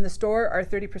seed beads in the store are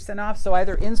 30% off, so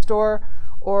either in store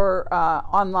or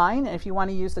online. And if you want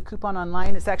to use the coupon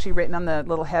online, it's actually written on the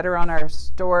little header on our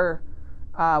store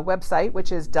website,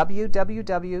 which is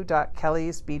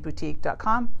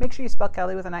www.kellysbeadboutique.com. Make sure you spell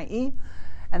Kelly with an IE,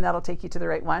 and that'll take you to the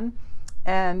right one.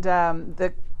 And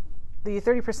the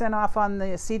 30% off on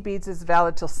the seed beads is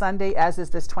valid till Sunday, as is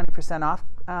this 20% off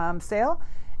sale.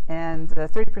 And the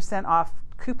 30% off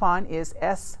coupon is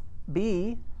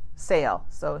SB sale,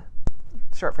 so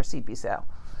short for seed bead sale.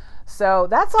 So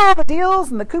that's all the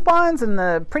deals and the coupons and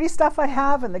the pretty stuff I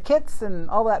have and the kits and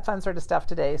all that fun sort of stuff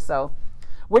today. So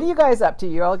what are you guys up to?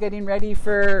 You all getting ready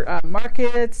for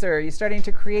markets, or are you starting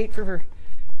to create for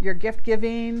your gift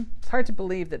giving? It's hard to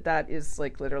believe that that is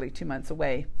like literally 2 months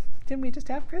away. Didn't we just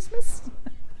have Christmas?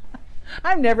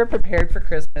 I'm never prepared for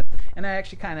Christmas, and I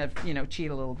actually kind of,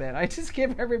 cheat a little bit. I just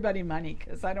give everybody money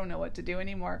because I don't know what to do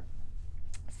anymore.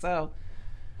 So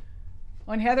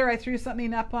when Heather, I threw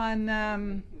something up on,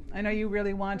 I know you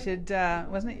really wanted,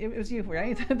 wasn't it? It was you,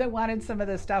 right? That wanted some of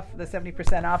the stuff, the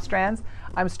 70% off strands.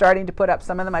 I'm starting to put up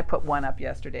some of them. I put one up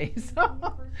yesterday.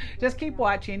 So just keep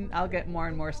watching. I'll get more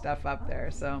and more stuff up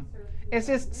there. So it's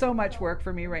just so much work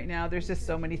for me right now. There's just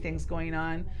so many things going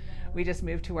on. We just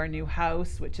moved to our new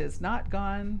house, which has not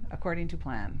gone according to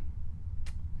plan.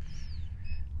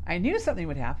 I knew something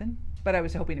would happen, but I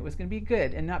was hoping it was going to be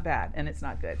good and not bad, and it's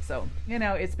not good. So,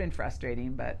 it's been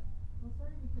frustrating, but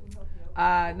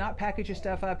not package your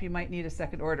stuff up. You might need a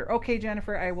second order. Okay,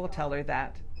 Jennifer, I will tell her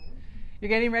that. You're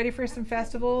getting ready for some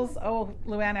festivals? Oh,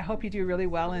 Luann, I hope you do really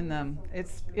well in them.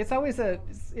 It's always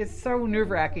it's so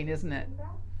nerve-wracking, isn't it?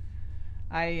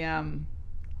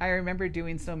 I remember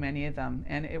doing so many of them,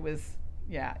 and it was,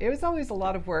 Yeah, it was always a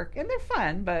lot of work, and they're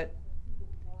fun, but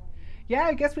yeah,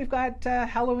 I guess we've got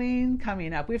Halloween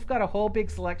coming up. We've got a whole big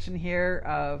selection here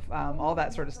of all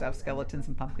that sort of stuff, skeletons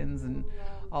and pumpkins and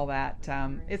all that.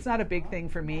 It's not a big thing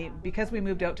for me. Because we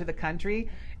moved out to the country,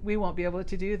 we won't be able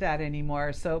to do that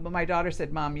anymore. So, but my daughter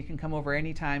said, Mom, you can come over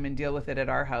anytime and deal with it at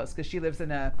our house, because she lives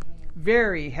in a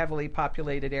very heavily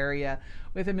populated area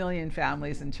with 1 million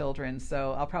families and children.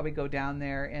 So I'll probably go down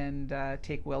there and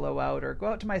take Willow out, or go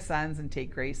out to my sons and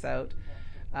take Grace out.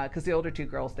 Because the older two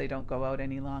girls, they don't go out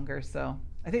any longer. So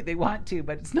I think they want to,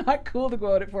 but it's not cool to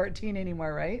go out at 14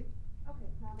 anymore, right?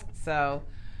 So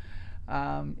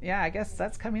yeah, I guess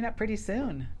that's coming up pretty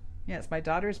soon. Yeah, it's my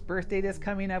daughter's birthday this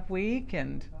coming up week,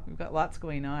 and we've got lots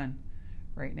going on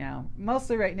right now.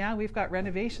 Mostly right now, we've got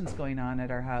renovations going on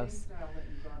at our house.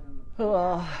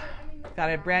 Oh, got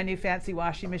a brand new fancy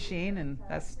washing machine, and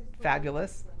that's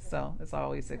fabulous. So it's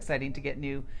always exciting to get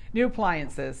new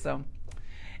appliances. So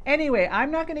anyway,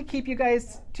 I'm not going to keep you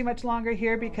guys too much longer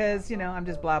here, because, you know, I'm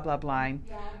just blah, blah, blahing.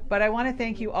 But I want to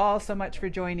thank you all so much for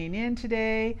joining in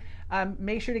today.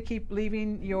 Make sure to keep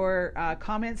leaving your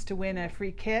comments to win a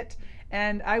free kit.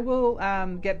 And I will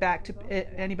get back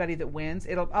to anybody that wins.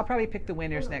 I'll probably pick the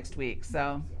winners next week.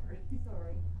 So,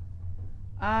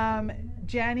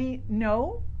 Janny,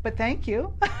 no, but thank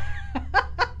you.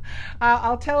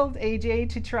 I'll tell AJ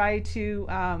to try to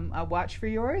watch for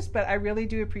yours, but I really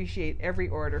do appreciate every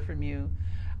order from you,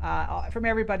 from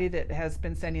everybody that has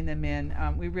been sending them in.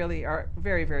 We really are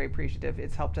very, very appreciative.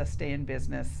 It's helped us stay in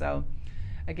business. So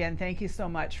again, thank you so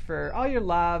much for all your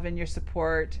love and your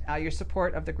support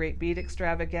of the Great Bead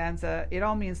Extravaganza. It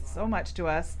all means so much to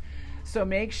us. So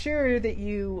make sure that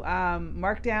you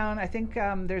mark down. I think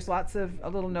there's lots of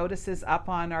little notices up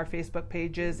on our Facebook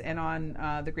pages and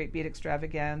on the Great Bead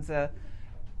Extravaganza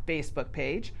Facebook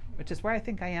page, which is where I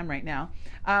think I am right now,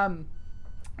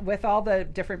 with all the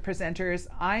different presenters.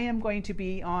 I am going to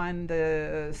be on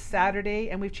the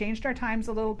Saturday, and we've changed our times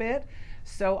a little bit.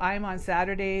 So I'm on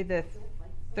Saturday the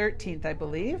 13th, I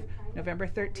believe, November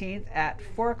 13th at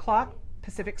 4 o'clock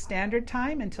Pacific Standard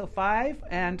Time until 5.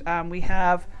 And we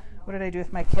have, what did I do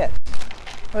with my kit?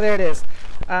 Oh, there it is.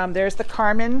 There's the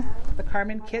Carmen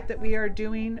kit that we are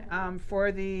doing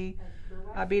for the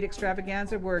Bead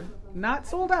Extravaganza. We're not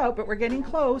sold out, but we're getting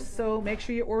close, so make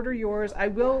sure you order yours. I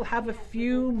will have a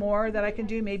few more that I can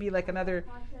do, maybe like another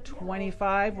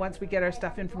 25 once we get our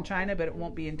stuff in from China, but it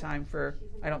won't be in time for,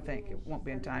 I don't think it won't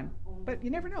be in time, but you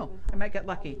never know, I might get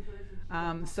lucky.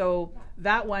 So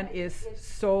that one is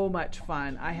so much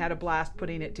fun. I had a blast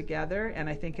putting it together, and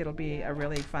I think it'll be a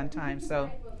really fun time. So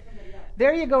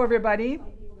there you go, everybody.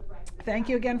 Thank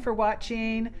you again for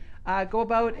watching. Go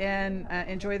about and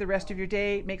enjoy the rest of your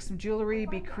day. Make some jewelry,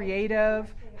 be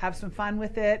creative, have some fun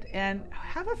with it, and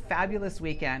have a fabulous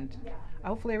weekend.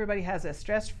 Hopefully everybody has a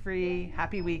stress-free,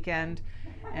 happy weekend,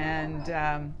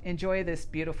 and enjoy this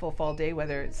beautiful fall day,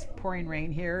 whether it's pouring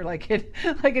rain here like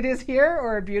it is here,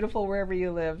 or beautiful wherever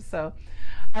you live. So,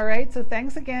 all right, so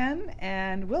thanks again,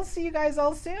 and we'll see you guys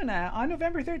all soon, on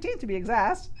November 13th to be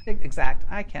exact.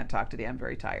 I can't talk today, I'm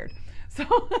very tired. So,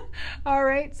 all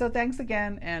right, so thanks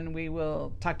again, and we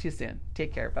will talk to you soon.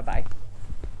 Take care, bye-bye.